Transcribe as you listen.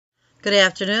Good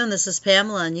afternoon. This is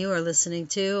Pamela, and you are listening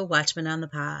to Watchman on the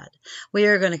Pod. We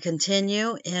are going to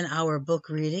continue in our book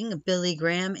reading of Billy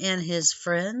Graham and his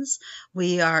friends.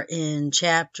 We are in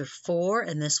chapter 4,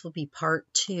 and this will be part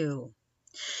 2.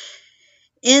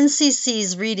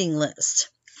 NCC's reading list.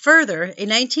 Further, a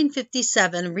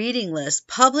 1957 reading list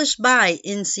published by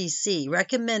NCC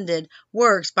recommended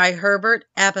works by Herbert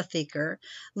Apotheker,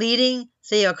 leading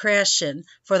theocratian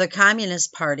for the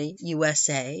Communist Party,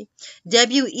 USA,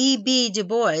 W.E.B. Du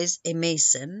Bois, a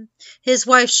Mason, his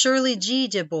wife Shirley G.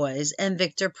 Du Bois, and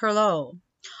Victor Perlot,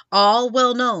 all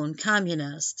well-known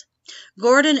communists.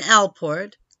 Gordon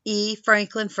Allport, E.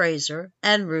 Franklin Fraser,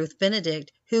 and Ruth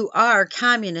Benedict, who are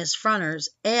communist fronters,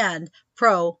 and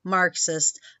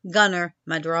pro-Marxist Gunnar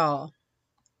Myrdal.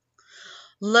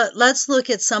 Let's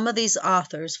look at some of these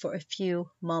authors for a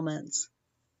few moments.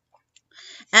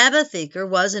 Apotheker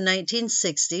was in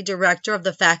 1960 director of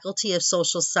the Faculty of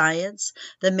Social Science,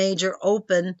 the major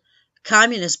open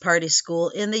Communist Party school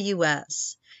in the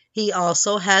U.S. He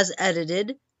also has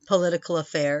edited Political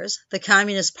Affairs, the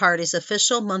Communist Party's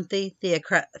official monthly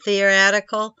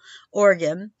theoretical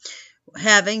organ,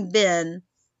 having been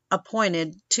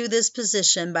appointed to this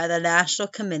position by the National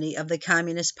Committee of the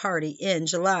Communist Party in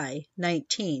July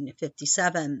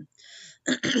 1957.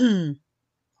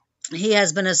 He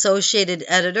has been associated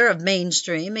editor of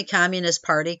Mainstream, a Communist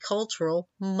Party cultural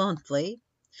monthly.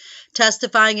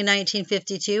 Testifying in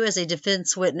 1952 as a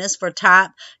defense witness for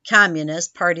top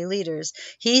Communist Party leaders,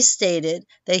 he stated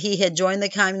that he had joined the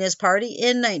Communist Party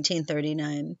in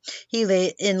 1939.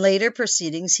 In later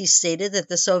proceedings, he stated that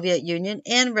the Soviet Union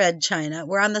and Red China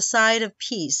were on the side of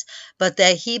peace, but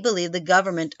that he believed the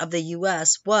government of the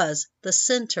U.S. was the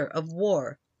center of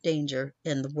war danger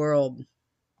in the world.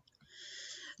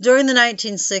 During the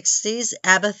 1960s,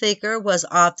 Apotheker was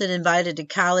often invited to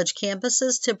college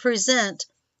campuses to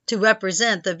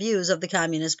represent the views of the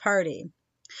Communist Party.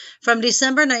 From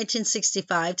December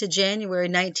 1965 to January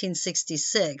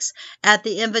 1966, at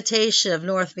the invitation of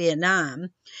North Vietnam,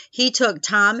 he took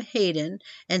Tom Hayden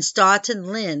and Staughton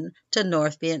Lin to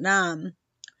North Vietnam.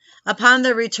 Upon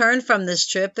their return from this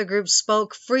trip, the group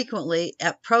spoke frequently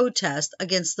at protest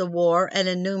against the war and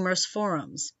in numerous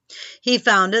forums. He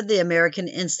founded the American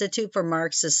Institute for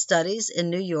Marxist Studies in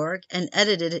New York and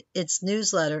edited its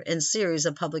newsletter and series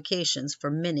of publications for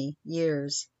many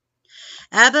years.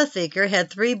 Apotheker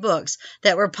had 3 books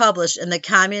that were published in the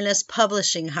Communist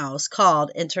publishing house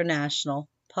called International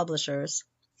Publishers.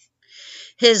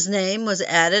 His name was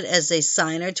added as a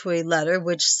signer to a letter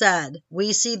which said,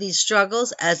 "We see these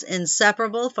struggles as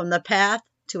inseparable from the path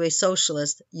to a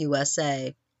socialist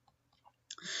USA."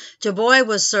 Du Bois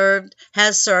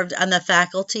has served on the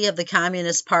faculty of the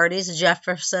Communist Party's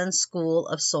Jefferson School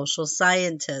of Social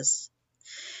Sciences.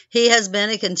 He has been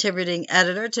a contributing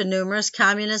editor to numerous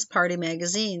Communist Party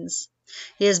magazines.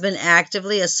 He has been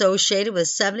actively associated with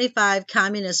 75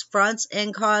 communist fronts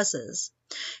and causes.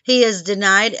 He was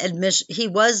denied admission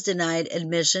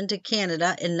to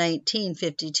Canada in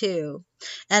 1952,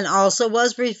 and also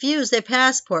was refused a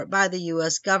passport by the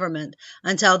U.S. government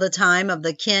until the time of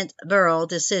the Kent-Burrell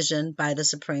decision by the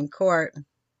Supreme Court.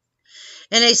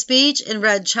 In a speech in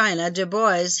Red China, Du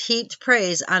Bois heaped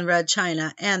praise on Red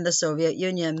China and the Soviet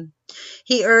Union.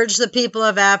 He urged the people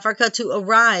of Africa to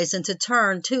arise and to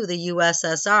turn to the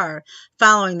USSR,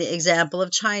 following the example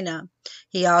of China.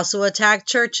 He also attacked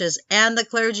churches and the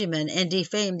clergymen and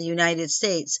defamed the United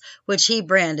States, which he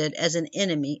branded as an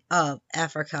enemy of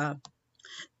Africa.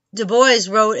 Du Bois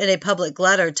wrote in a public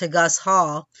letter to Gus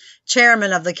Hall,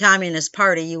 chairman of the Communist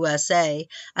Party USA,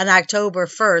 on October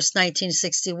 1,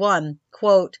 1961,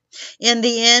 quote, "In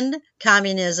the end,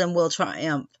 communism will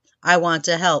triumph. I want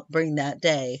to help bring that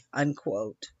day,"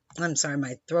 unquote. I'm sorry,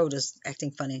 my throat is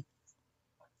acting funny.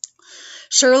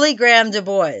 Shirley Graham Du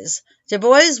Bois. Du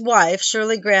Bois' wife,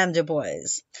 Shirley Graham Du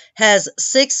Bois, has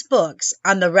 6 books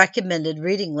on the recommended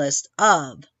reading list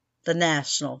of the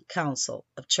National Council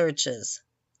of Churches.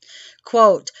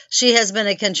 Quote, "She has been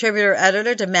a contributor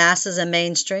editor to Masses and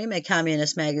Mainstream, a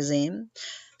communist magazine.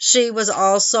 She was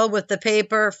also with the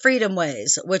paper Freedom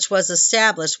Ways, which was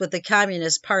established with the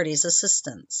Communist Party's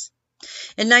assistance.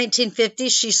 In 1950,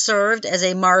 she served as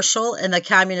a marshal in the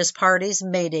Communist Party's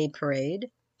May Day Parade.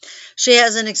 She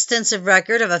has an extensive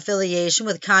record of affiliation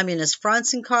with communist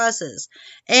fronts and causes,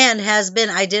 and has been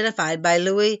identified by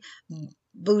Louis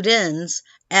Boudin's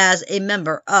as a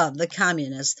member of the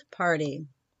Communist Party."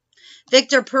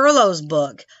 Victor Perlot's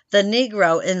book, The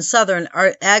Negro in Southern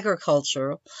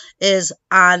Agriculture, is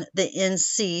on the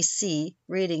NCC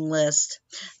reading list.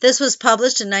 This was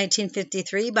published in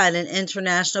 1953 by an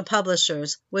International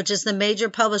Publishers, which is the major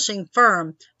publishing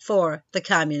firm for the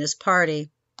Communist Party.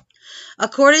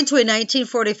 According to a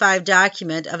 1945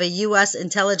 document of a U.S.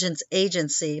 intelligence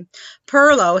agency,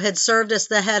 Perlow had served as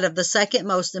the head of the second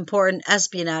most important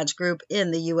espionage group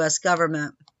in the U.S.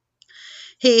 government.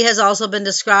 He has also been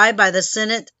described by the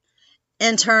Senate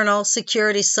Internal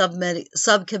Security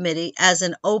Subcommittee as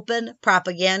an open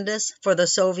propagandist for the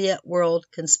Soviet world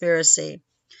conspiracy.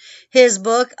 His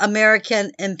book,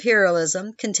 American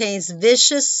Imperialism, contains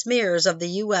vicious smears of the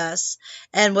U.S.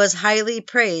 and was highly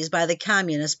praised by the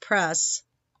communist press.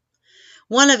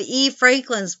 One of E.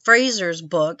 Franklin Fraser's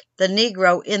book, The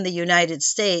Negro in the United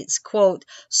States, quote,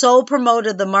 so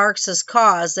promoted the Marxist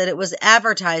cause that it was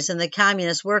advertised in the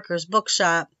Communist Workers'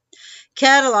 Bookshop.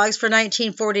 Catalogs for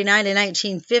 1949 and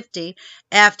 1950,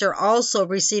 after also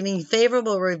receiving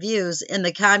favorable reviews in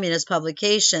the communist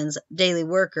publications Daily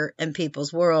Worker and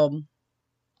People's World.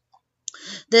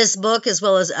 This book, as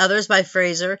well as others by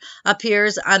Fraser,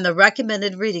 appears on the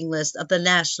recommended reading list of the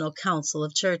National Council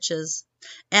of Churches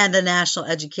and the National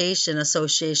Education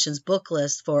Association's book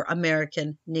list for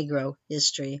American Negro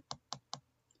history.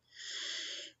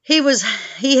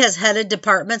 He has headed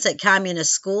departments at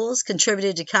communist schools,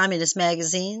 contributed to communist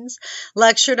magazines,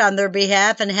 lectured on their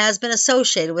behalf, and has been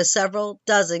associated with several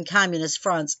dozen communist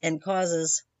fronts and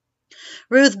causes.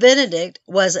 Ruth Benedict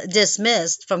was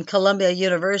dismissed from Columbia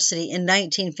University in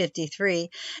 1953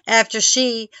 after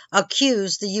she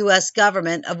accused the U.S.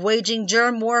 government of waging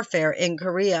germ warfare in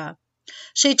Korea.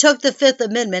 She took the Fifth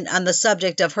Amendment on the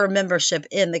subject of her membership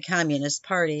in the Communist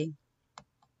Party.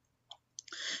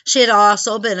 She had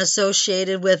also been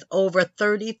associated with over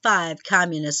 35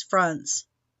 communist fronts.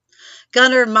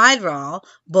 Gunnar Myrdal's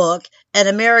book, An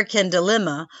American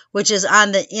Dilemma, which is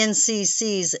on the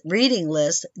NCC's reading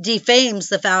list, defames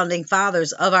the founding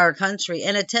fathers of our country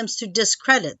and attempts to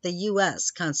discredit the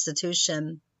U.S.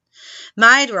 Constitution.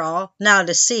 Myrdal, now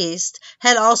deceased,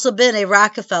 had also been a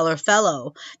Rockefeller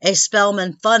Fellow, a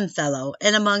Spelman Fund Fellow,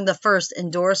 and among the first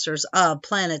endorsers of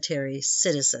Planetary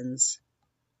Citizens.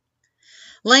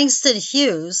 Langston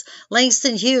Hughes.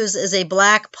 Langston Hughes is a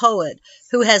black poet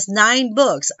who has 9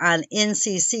 books on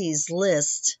NCC's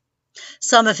list.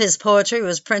 Some of his poetry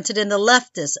was printed in the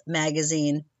leftist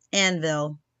magazine,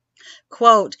 Anvil.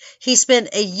 Quote, he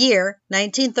spent a year,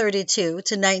 1932 to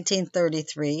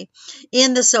 1933,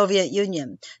 in the Soviet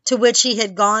Union, to which he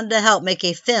had gone to help make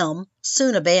a film,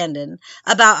 soon abandoned,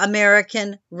 about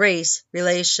American race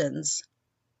relations.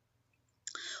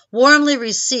 Warmly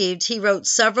received, he wrote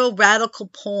several radical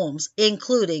poems,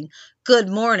 including Good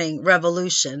Morning,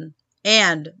 Revolution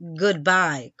and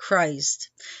Goodbye,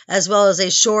 Christ, as well as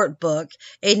a short book,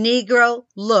 A Negro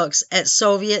Looks at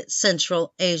Soviet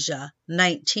Central Asia,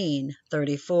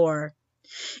 1934,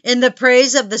 in the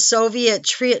praise of the Soviet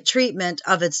treatment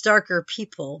of its darker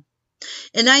people.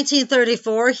 In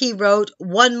 1934, he wrote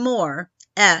One More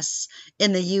S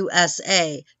in the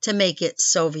USA to make it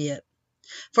Soviet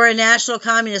for a National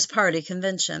Communist Party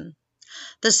convention.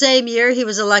 The same year, he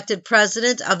was elected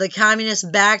president of the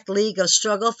Communist-backed League of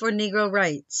Struggle for Negro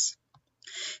Rights.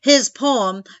 His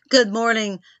poem, Good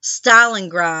Morning,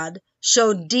 Stalingrad,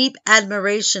 showed deep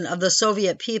admiration of the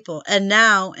Soviet people, and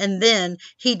now and then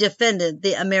he defended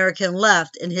the American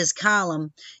left in his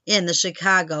column in the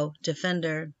Chicago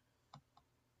Defender.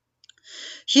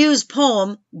 Hughes'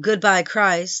 poem, Goodbye,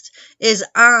 Christ, is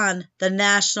on the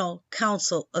National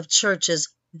Council of Churches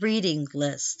reading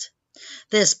list.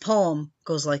 This poem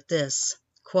goes like this,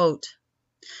 quote,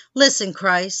 listen,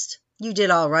 Christ, you did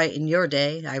all right in your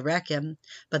day, I reckon,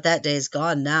 but that day's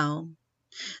gone now.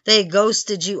 They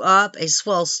ghosted you up a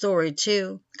swell story,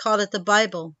 too, called it the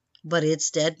Bible, but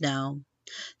it's dead now.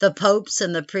 The popes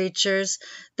and the preachers,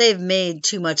 they've made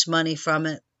too much money from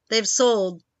it. They've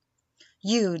sold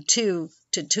you, too,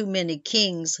 to too many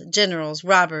kings, generals,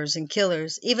 robbers, and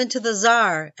killers, even to the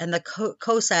Tsar and the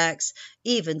Cossacks,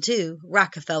 even to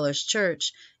Rockefeller's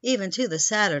Church, even to the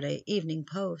Saturday Evening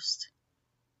Post.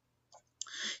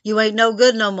 You ain't no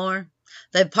good no more.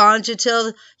 They've pawned you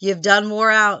till you've done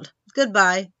wore out.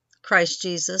 Goodbye, Christ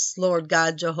Jesus, Lord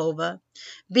God Jehovah.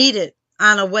 Beat it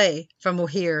on away from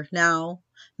here now.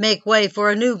 Make way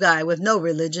for a new guy with no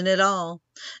religion at all.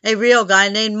 A real guy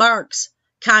named Marx,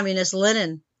 Communist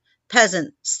Lenin,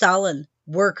 peasant Stalin,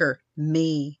 worker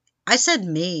me. I said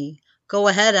me. Go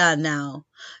ahead on now.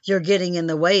 You're getting in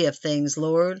the way of things,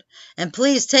 Lord. And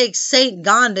please take St.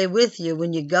 Gandhi with you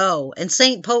when you go, and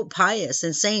St. Pope Pius,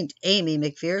 and St. Amy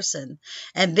McPherson,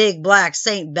 and big black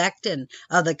St. Becton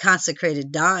of the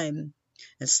consecrated dime.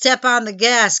 And step on the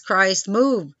gas, Christ.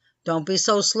 Move. Don't be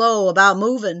so slow about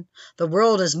moving. The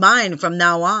world is mine from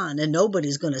now on, and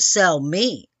nobody's going to sell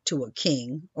me to a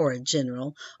king or a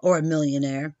general or a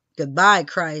millionaire. Goodbye,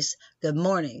 Christ. Good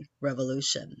morning,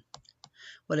 Revolution.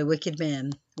 What a wicked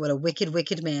man. What a wicked,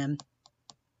 wicked man.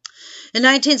 In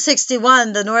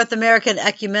 1961, the North American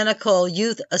Ecumenical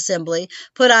Youth Assembly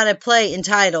put on a play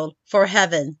entitled For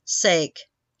Heaven's Sake.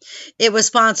 It was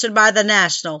sponsored by the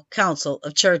National Council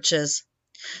of Churches.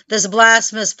 This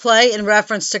blasphemous play, in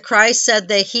reference to Christ, said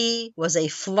that he was a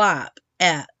flop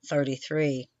at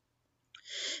 33.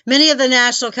 Many of the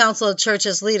National Council of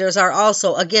Churches leaders are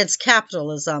also against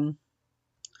capitalism.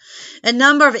 A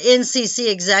number of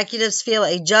NCC executives feel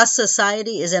a just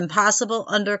society is impossible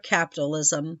under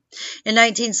capitalism. In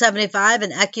 1975,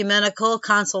 an ecumenical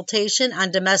consultation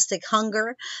on domestic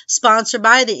hunger, sponsored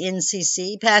by the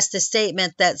NCC, passed a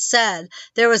statement that said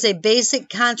there was a basic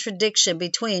contradiction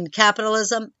between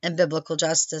capitalism and biblical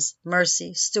justice,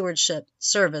 mercy, stewardship,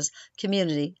 service,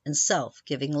 community, and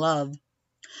self-giving love.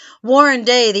 Warren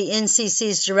Day, the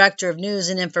NCC's Director of News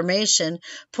and Information,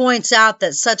 points out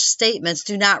that such statements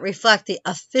do not reflect the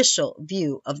official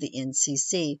view of the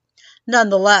NCC.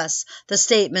 Nonetheless, the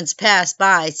statements passed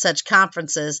by such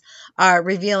conferences are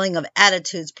revealing of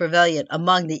attitudes prevalent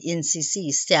among the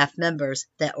NCC staff members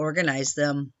that organize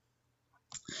them.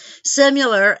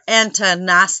 Similar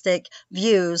antagonistic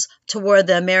views toward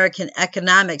the American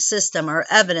economic system are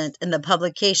evident in the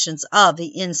publications of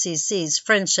the NCC's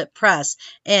Friendship Press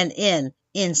and in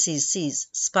NCC's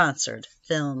sponsored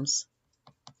films.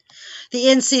 The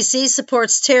NCC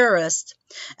supports terrorists.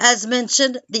 As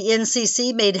mentioned, the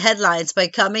NCC made headlines by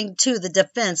coming to the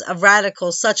defense of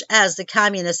radicals such as the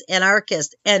communist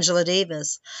anarchist Angela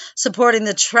Davis, supporting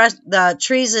the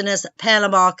treasonous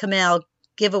Panama Canal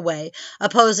giveaway,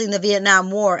 opposing the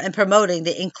Vietnam War, and promoting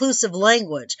the inclusive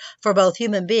language for both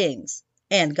human beings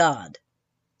and God.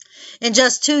 In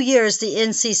just 2 years, the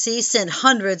NCC sent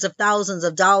hundreds of thousands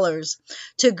of dollars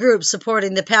to groups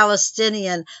supporting the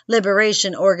Palestinian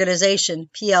Liberation Organization,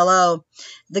 PLO,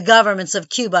 the governments of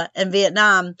Cuba and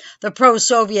Vietnam, the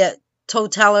pro-Soviet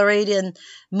totalitarian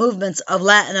movements of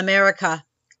Latin America,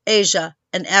 Asia,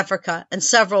 and Africa, and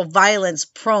several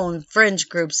violence-prone fringe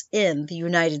groups in the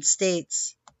United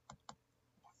States.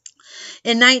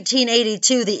 In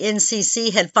 1982, the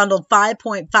NCC had funneled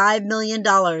 $5.5 million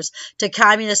to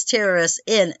communist terrorists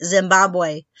in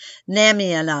Zimbabwe,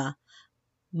 Namibia,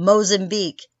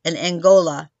 Mozambique, and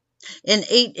Angola. In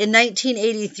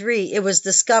 1983, it was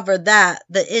discovered that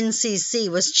the NCC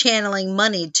was channeling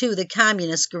money to the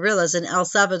communist guerrillas in El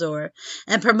Salvador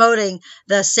and promoting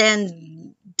the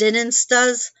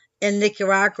Sandinistas in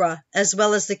Nicaragua, as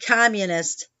well as the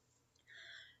communist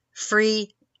Frelimo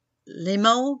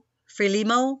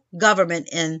government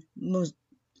in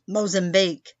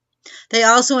Mozambique. They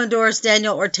also endorsed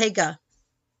Daniel Ortega,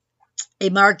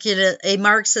 a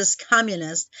Marxist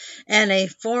communist and a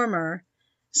former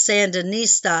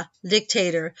Sandinista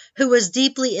dictator who was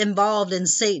deeply involved in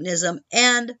Satanism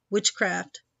and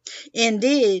witchcraft.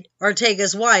 Indeed,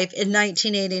 Ortega's wife in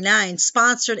 1989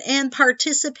 sponsored and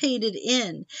participated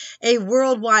in a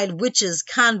worldwide witches'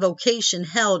 convocation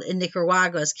held in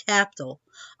Nicaragua's capital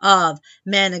of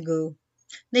Managua.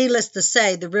 Needless to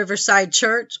say, the Riverside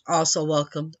Church also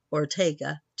welcomed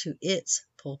Ortega to its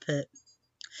pulpit.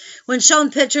 When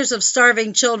shown pictures of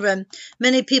starving children,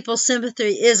 many people's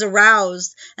sympathy is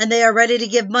aroused, and they are ready to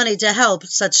give money to help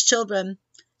such children.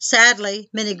 Sadly,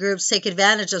 many groups take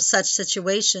advantage of such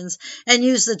situations and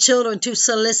use the children to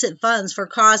solicit funds for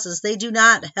causes they do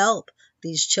not help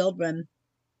these children.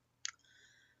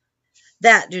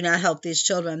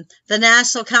 The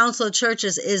National Council of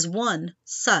Churches is one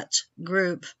such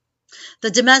group.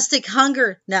 The Domestic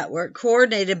Hunger Network,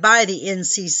 coordinated by the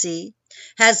NCC,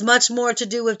 has much more to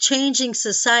do with changing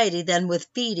society than with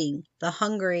feeding the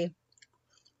hungry.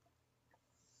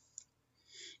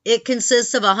 It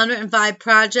consists of 105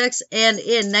 projects and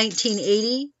in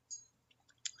 1980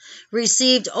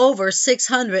 received over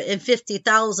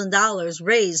 $650,000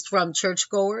 raised from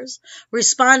churchgoers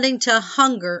responding to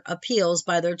hunger appeals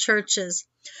by their churches,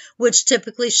 which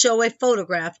typically show a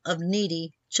photograph of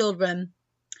needy children.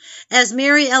 As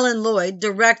Mary Ellen Lloyd,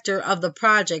 director of the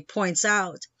project, points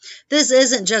out, this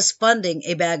isn't just funding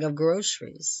a bag of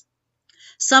groceries.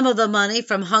 Some of the money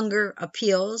from hunger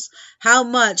appeals, how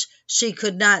much she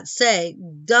could not say,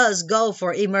 does go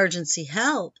for emergency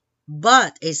help,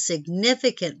 but a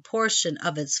significant portion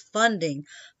of its funding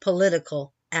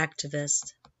political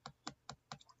activists.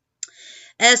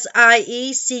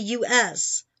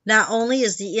 SIECUS. Not only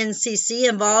is the NCC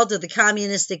involved with the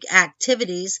communistic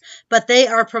activities, but they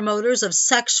are promoters of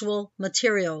sexual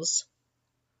materials.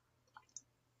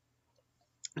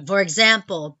 For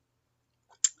example,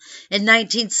 in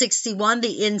 1961,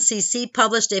 the NCC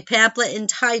published a pamphlet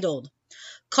entitled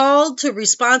Called to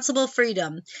Responsible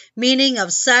Freedom, Meaning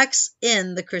of Sex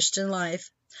in the Christian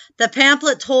Life. The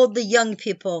pamphlet told the young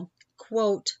people,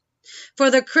 quote,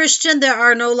 "For the Christian there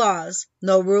are no laws,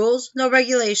 no rules, no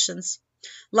regulations.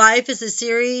 Life is a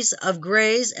series of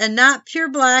grays and not pure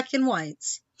black and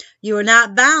whites. You are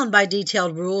not bound by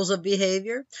detailed rules of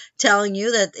behavior, telling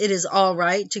you that it is all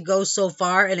right to go so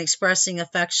far in expressing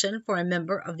affection for a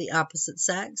member of the opposite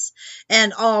sex,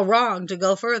 and all wrong to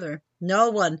go further. No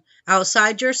one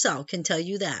outside yourself can tell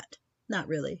you that. Not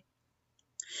really.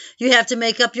 You have to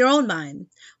make up your own mind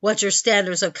what your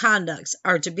standards of conduct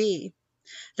are to be.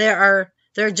 There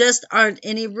just aren't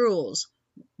any rules.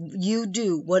 You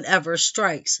do whatever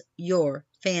strikes your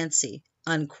fancy,"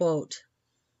 unquote.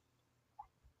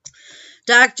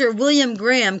 Dr. William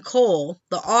Graham Cole,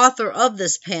 the author of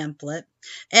this pamphlet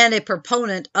and a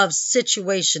proponent of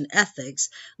situation ethics,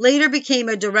 later became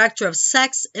a director of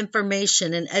Sex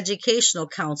Information and Educational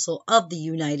Council of the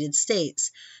United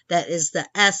States. That is the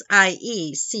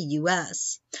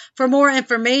SIECUS. For more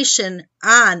information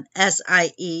on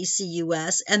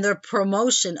SIECUS and the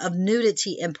promotion of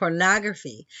nudity and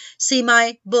pornography, see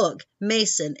my book,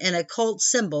 Mason and Occult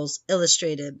Symbols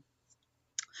Illustrated.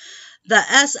 The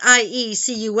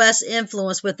SIECUS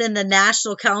influence within the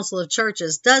National Council of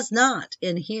Churches does not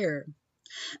end here.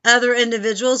 Other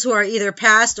individuals who are either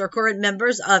past or current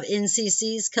members of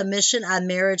NCC's Commission on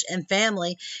Marriage and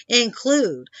Family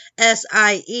include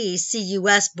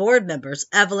SIECUS board members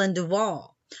Evelyn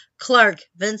Duval, Clark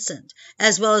Vincent,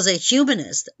 as well as a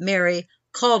humanist, Mary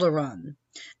Calderon,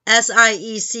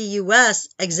 SIECUS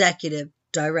Executive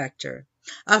Director.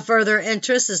 Of further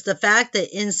interest is the fact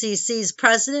that NCC's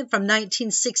president from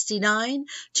 1969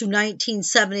 to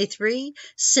 1973,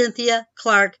 Cynthia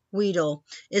Clark Weedle,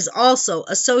 is also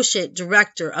Associate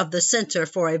Director of the Center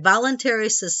for a Voluntary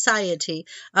Society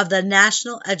of the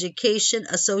National Education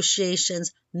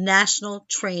Association's National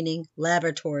Training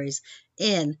Laboratories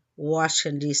in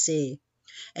Washington, D.C.,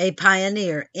 a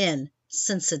pioneer in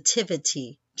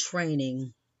sensitivity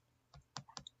training.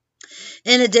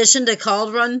 In addition to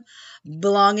Calderon,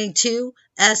 belonging to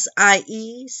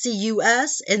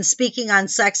SIECUS and speaking on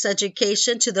sex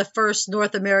education to the first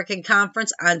North American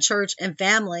Conference on Church and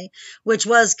Family, which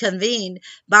was convened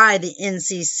by the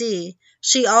NCC,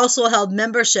 she also held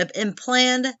membership in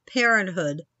Planned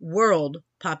Parenthood World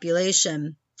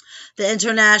Population, the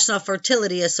International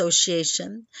Fertility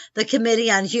Association, the Committee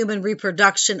on Human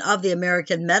Reproduction of the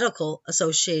American Medical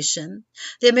Association,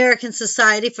 the American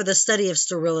Society for the Study of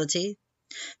Sterility,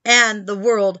 and the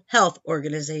World Health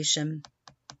Organization.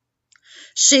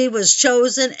 She was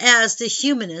chosen as the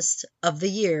Humanist of the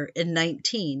Year in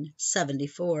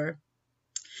 1974.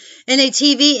 In a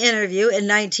TV interview in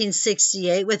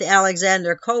 1968 with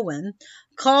Alexander Cohen,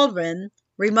 Calderon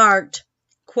remarked,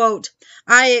 quote,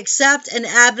 "I accept and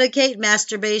advocate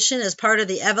masturbation as part of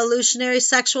the evolutionary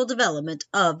sexual development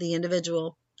of the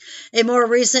individual." A more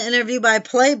recent interview by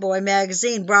Playboy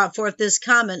magazine brought forth this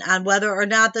comment on whether or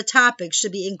not the topic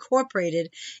should be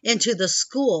incorporated into the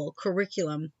school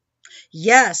curriculum.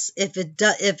 Yes, if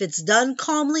it's done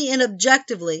calmly and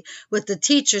objectively, with the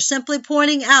teacher simply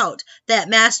pointing out that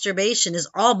masturbation is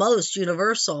almost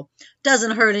universal,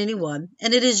 doesn't hurt anyone,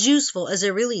 and it is useful as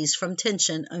a release from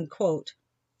tension, unquote.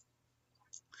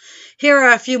 Here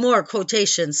are a few more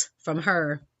quotations from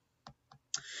her.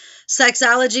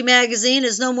 Sexology magazine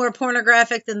is no more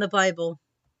pornographic than the Bible.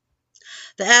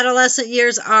 The adolescent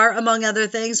years are, among other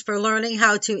things, for learning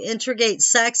how to integrate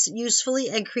sex usefully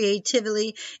and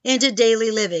creatively into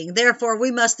daily living. Therefore,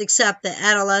 we must accept that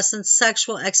adolescents'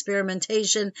 sexual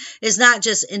experimentation is not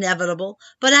just inevitable,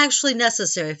 but actually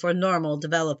necessary for normal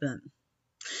development.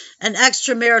 An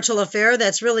extramarital affair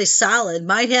that's really solid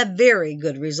might have very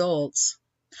good results.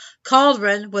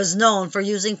 Calderon was known for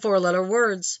using four-letter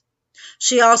words.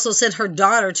 She also sent her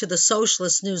daughter to the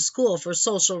Socialist New School for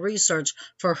Social Research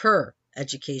for her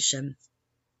education.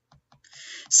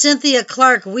 Cynthia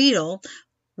Clark Weedle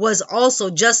was also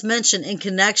just mentioned in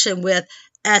connection with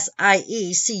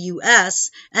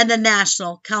SIECUS and the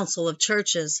National Council of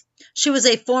Churches. She was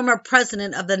a former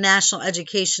president of the National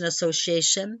Education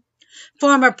Association,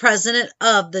 former president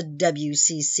of the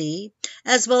WCC,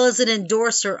 as well as an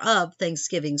endorser of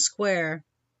Thanksgiving Square.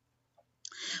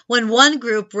 When one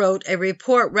group wrote a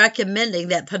report recommending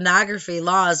that pornography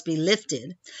laws be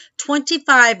lifted,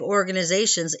 25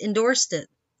 organizations endorsed it.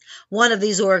 One of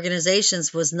these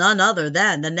organizations was none other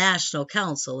than the National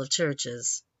Council of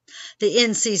Churches. The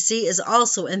NCC is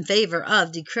also in favor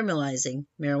of decriminalizing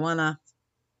marijuana.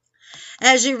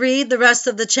 As you read the rest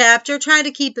of the chapter, try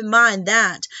to keep in mind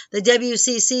that the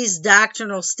WCC's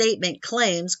doctrinal statement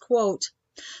claims, quote,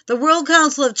 The World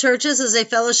Council of Churches is a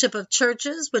fellowship of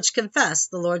churches which confess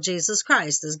the Lord Jesus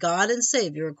Christ as God and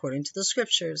Savior according to the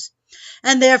Scriptures,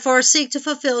 and therefore seek to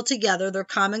fulfill together their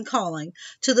common calling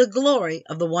to the glory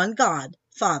of the one God,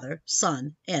 Father,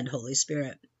 Son, and Holy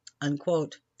Spirit."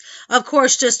 Unquote. Of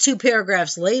course, just 2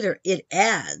 paragraphs later, it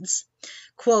adds,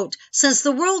 quote, "Since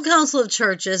the World Council of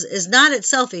Churches is not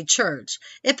itself a church,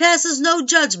 it passes no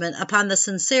judgment upon the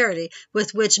sincerity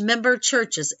with which member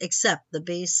churches accept the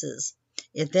bases."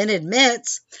 It then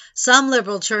admits some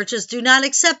liberal churches do not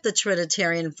accept the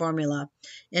Trinitarian formula.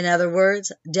 In other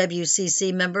words,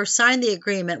 WCC members sign the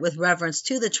agreement with reference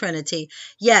to the Trinity,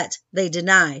 yet they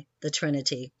deny the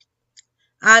Trinity.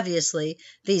 Obviously,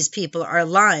 these people are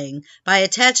lying by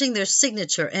attaching their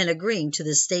signature and agreeing to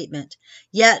this statement,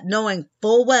 yet knowing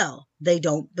full well they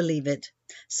don't believe it.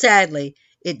 Sadly,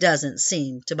 it doesn't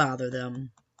seem to bother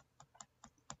them.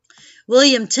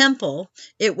 William Temple.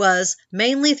 It was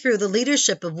mainly through the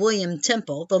leadership of William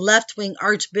Temple, the left-wing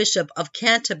Archbishop of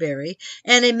Canterbury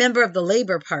and a member of the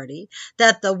Labour Party,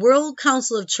 that the World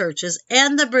Council of Churches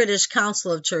and the British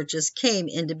Council of Churches came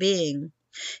into being.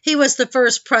 He was the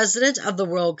first president of the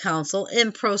World Council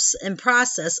in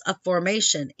process of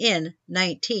formation in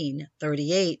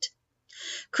 1938.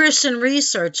 Christian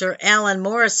researcher Alan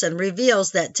Morrison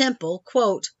reveals that Temple,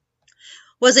 quote,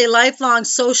 "was a lifelong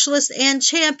socialist and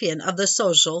champion of the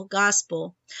social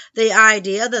gospel, the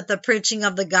idea that the preaching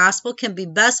of the gospel can be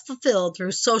best fulfilled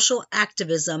through social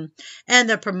activism and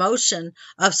the promotion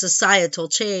of societal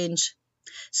change."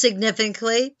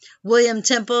 Significantly, William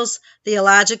Temple's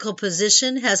theological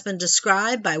position has been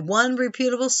described by one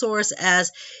reputable source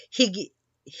as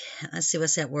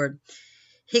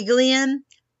Hegelian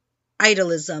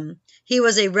idealism. He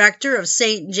was a rector of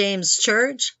St. James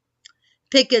Church,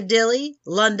 Piccadilly,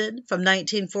 London, from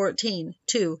 1914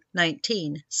 to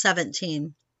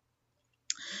 1917.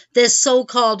 This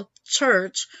so-called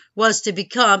church was to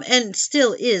become, and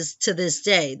still is to this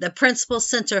day, the principal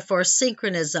center for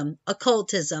synchronism,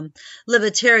 occultism,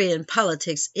 libertarian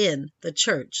politics in the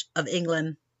Church of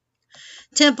England.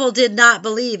 Temple did not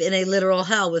believe in a literal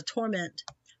hell with torment.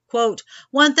 Quote,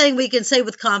 "One thing we can say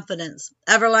with confidence,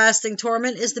 everlasting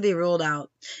torment is to be ruled out.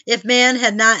 If man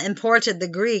had not imported the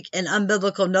Greek and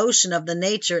unbiblical notion of the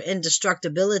nature and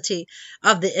destructibility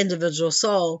of the individual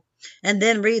soul, and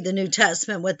then read the New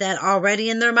Testament with that already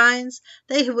in their minds,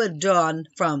 they would draw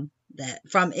from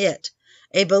it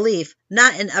a belief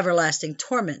not in everlasting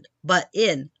torment, but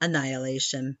in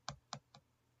annihilation."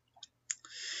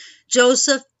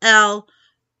 Joseph L.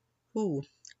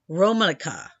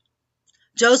 Romanka.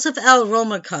 Joseph L.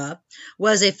 Romanka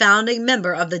was a founding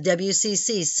member of the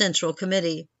WCC Central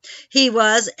Committee. He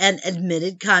was an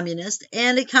admitted communist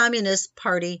and a Communist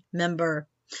Party member.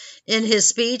 In his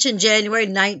speech in January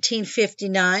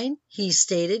 1959, he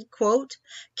stated, quote,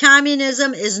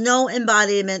 "Communism is no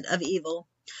embodiment of evil,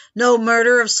 no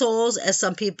murder of souls as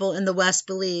some people in the West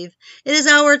believe. It is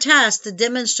our task to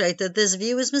demonstrate that this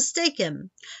view is mistaken.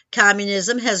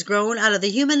 Communism has grown out of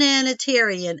the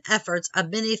humanitarian efforts of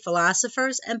many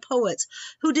philosophers and poets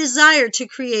who desire to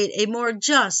create a more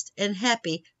just and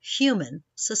happy human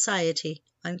society."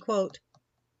 Unquote.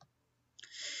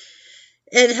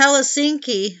 In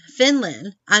Helsinki,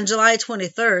 Finland, on July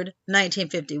 23,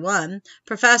 1951,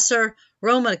 Professor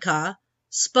Romanka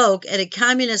spoke at a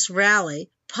communist rally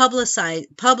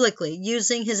publicly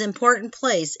using his important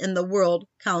place in the World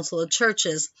Council of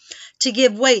Churches to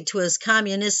give weight to his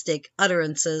communistic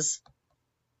utterances.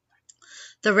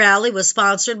 The rally was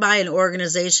sponsored by an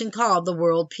organization called the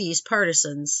World Peace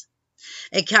Partisans,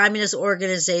 a communist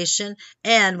organization,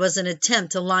 and was an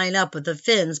attempt to line up with the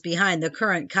Finns behind the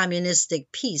current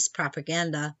communistic peace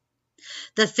propaganda.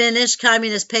 The Finnish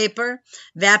communist paper,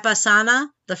 Vapasana,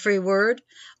 the Free Word,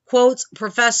 quotes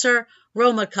Professor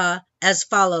Romanka as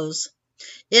follows: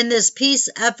 "In this peace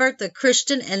effort, the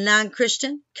Christian and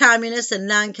non-Christian, communists and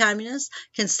non-communists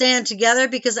can stand together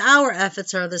because our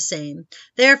efforts are the same.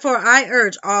 Therefore, I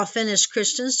urge all Finnish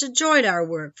Christians to join our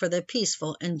work for the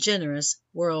peaceful and generous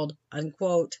world."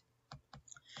 Unquote.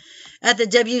 At the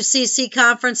WCC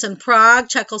conference in Prague,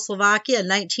 Czechoslovakia in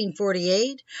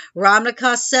 1948,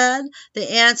 Romanka said, "The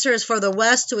answer is for the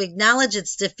West to acknowledge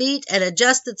its defeat and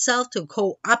adjust itself to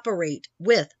cooperate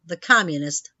with the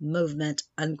communist movement."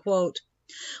 Unquote.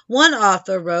 One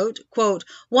author wrote, quote,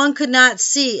 "One could not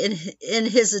see in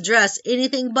his address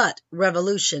anything but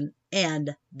revolution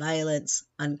and violence."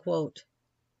 Unquote.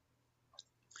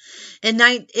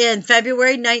 In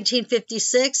February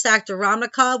 1956, Dr.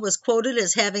 Ramnakat was quoted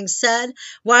as having said,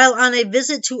 while on a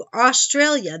visit to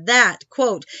Australia, that,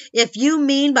 quote, if you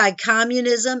mean by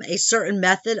communism a certain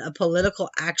method of political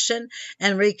action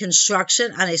and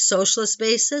reconstruction on a socialist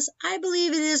basis, I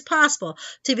believe it is possible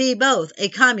to be both a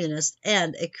communist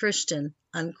and a Christian,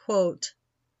 unquote.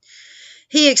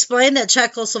 He explained that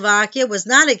Czechoslovakia was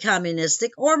not a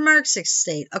communistic or Marxist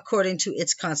state according to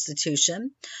its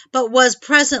constitution, but was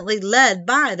presently led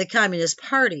by the Communist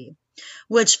Party,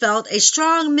 which felt a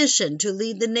strong mission to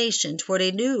lead the nation toward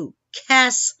a new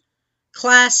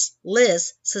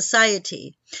classless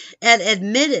society, and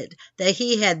admitted that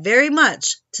he had very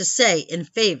much to say in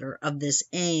favor of this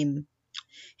aim.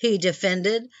 He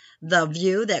defended the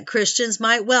view that Christians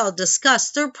might well discuss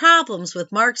their problems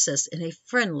with Marxists in a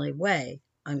friendly way,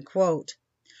 unquote.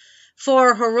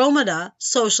 For Horomida,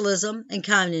 socialism and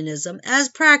communism, as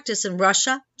practiced in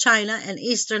Russia, China, and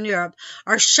Eastern Europe,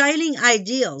 are shining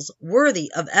ideals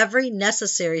worthy of every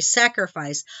necessary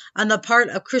sacrifice on the part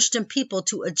of Christian people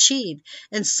to achieve,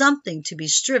 and something to be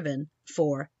striven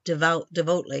for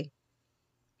devotedly.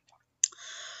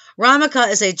 Ramnakat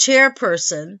is a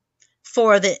chairperson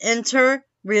for the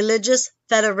Interreligious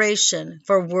Federation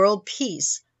for World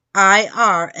Peace,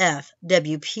 IRFWP.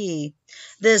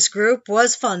 This group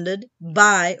was founded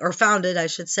by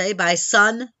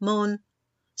Sun Myung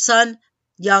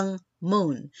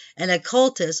Moon, an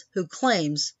occultist who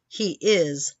claims he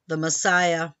is the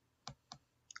Messiah.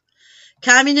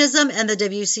 Communism and the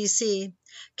WCC.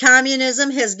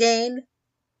 Communism has gained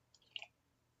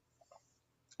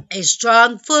a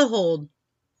strong foothold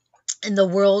in the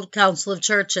World Council of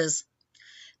Churches.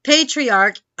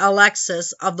 Patriarch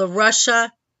Alexis of the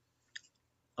Russia,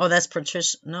 that's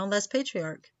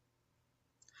Patriarch.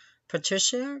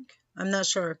 Patriarch? I'm not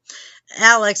sure.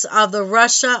 Alex of the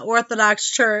Russia Orthodox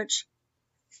Church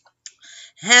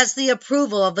has the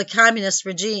approval of the communist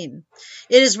regime.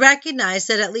 It is recognized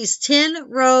that at least 10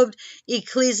 robed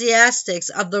ecclesiastics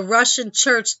of the Russian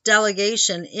church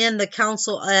delegation in the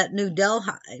council at New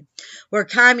Delhi were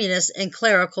communists in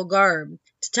clerical garb.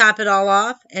 To top it all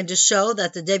off, and to show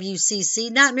that the WCC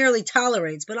not merely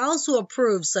tolerates but also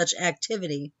approves such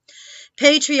activity,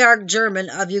 Patriarch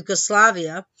German of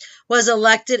Yugoslavia was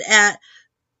elected at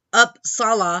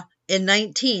Uppsala in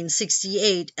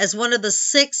 1968 as one of the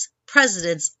 6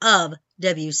 presidents of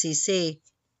WCC.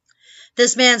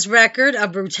 This man's record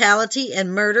of brutality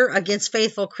and murder against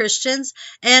faithful Christians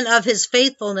and of his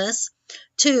faithfulness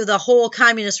to the whole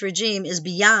communist regime is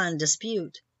beyond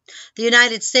dispute. The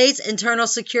United States Internal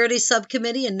Security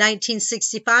Subcommittee in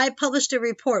 1965 published a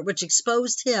report which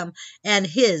exposed him and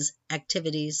his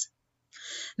activities.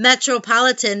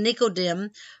 Metropolitan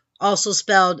Nicodim, also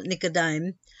spelled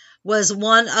Nicodime, was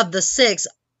one of the 6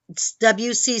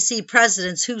 WCC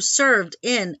presidents who served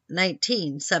in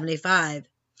 1975.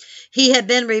 He had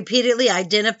been repeatedly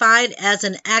identified as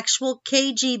an actual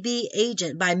KGB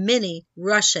agent by many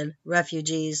Russian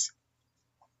refugees.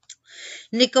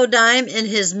 Nicodim, in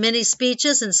his many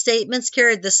speeches and statements,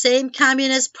 carried the same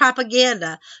communist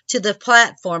propaganda to the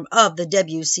platform of the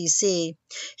WCC.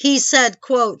 He said,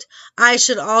 quote, I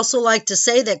should also like to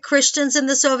say that Christians in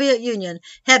the Soviet Union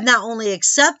have not only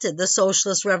accepted the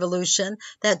socialist revolution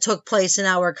that took place in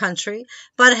our country,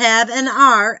 but have and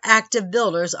are active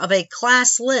builders of a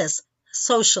classless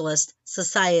socialist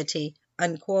society,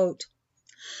 unquote.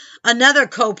 Another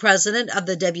co-president of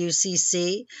the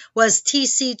WCC was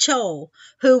T.C. Chou,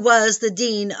 who was the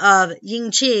dean of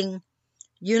Yingqing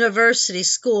University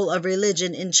School of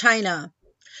Religion in China.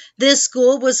 This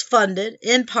school was funded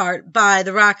in part by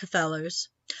the Rockefellers.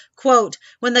 Quote,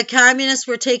 when the communists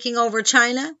were taking over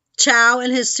China, Chou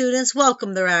and his students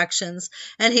welcomed their actions,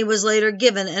 and he was later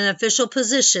given an official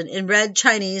position in Red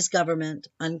Chinese government,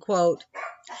 unquote.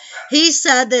 He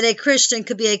said that a Christian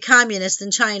could be a communist in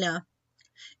China.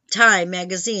 Time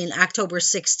magazine, October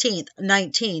 16,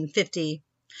 1950,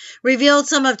 revealed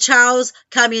some of Chou's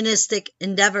communistic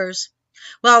endeavors.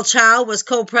 While Chou was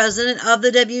co-president of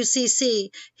the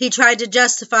WCC, he tried to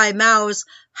justify Mao's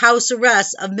house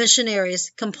arrest of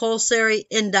missionaries, compulsory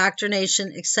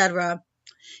indoctrination, etc.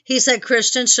 He said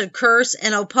Christians should curse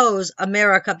and oppose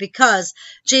America because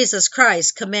Jesus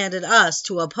Christ commanded us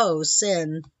to oppose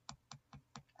sin.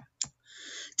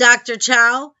 Dr.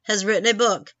 Chou has written a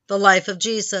book, The Life of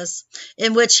Jesus,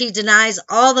 in which he denies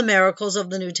all the miracles of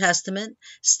the New Testament,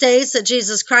 states that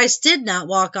Jesus Christ did not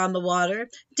walk on the water,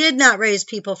 did not raise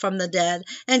people from the dead,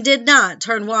 and did not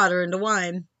turn water into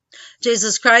wine.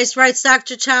 Jesus Christ, writes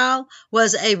Dr. Chou,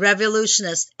 was a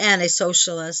revolutionist and a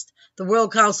socialist. The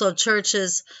World Council of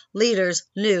Churches leaders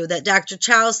knew that Dr.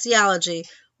 Chou's theology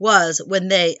was when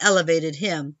they elevated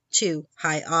him to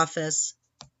high office.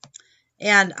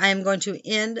 And I am going to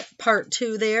end part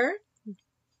 2 there.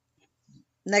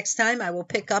 Next time I will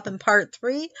pick up in part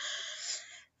 3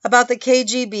 about the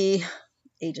KGB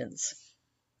agents.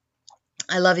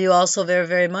 I love you all so very,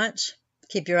 very much.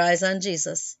 Keep your eyes on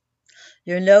Jesus,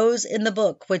 your nose in the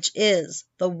book, which is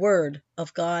the Word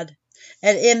of God,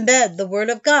 and embed the Word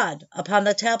of God upon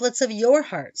the tablets of your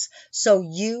hearts, so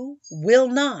you will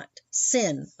not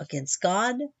sin against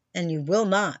God and you will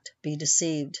not be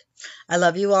deceived. I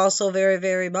love you all so very,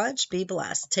 very much. Be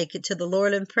blessed. Take it to the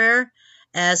Lord in prayer,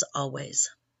 as always.